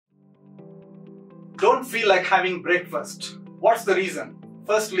don't feel like having breakfast. What's the reason?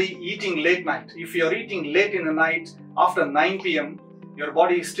 Firstly, eating late night. If you're eating late in the night after 9 p.m., your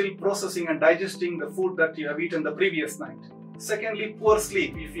body is still processing and digesting the food that you have eaten the previous night. Secondly, poor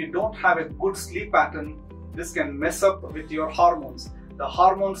sleep. If you don't have a good sleep pattern, this can mess up with your hormones. The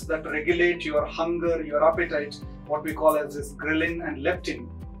hormones that regulate your hunger, your appetite, what we call as this ghrelin and leptin.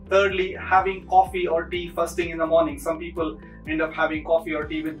 Thirdly, having coffee or tea first thing in the morning. Some people end up having coffee or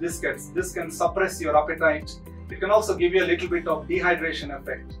tea with biscuits. This can suppress your appetite. It can also give you a little bit of dehydration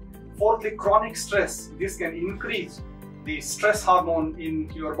effect. Fourthly, chronic stress. This can increase the stress hormone in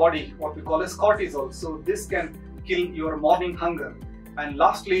your body, what we call as cortisol. So this can kill your morning hunger. And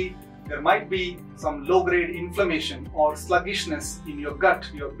lastly, there might be some low-grade inflammation or sluggishness in your gut.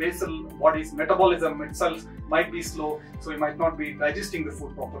 Your basal body's metabolism itself might be slow, so you might not be digesting the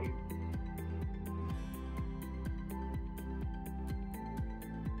food properly.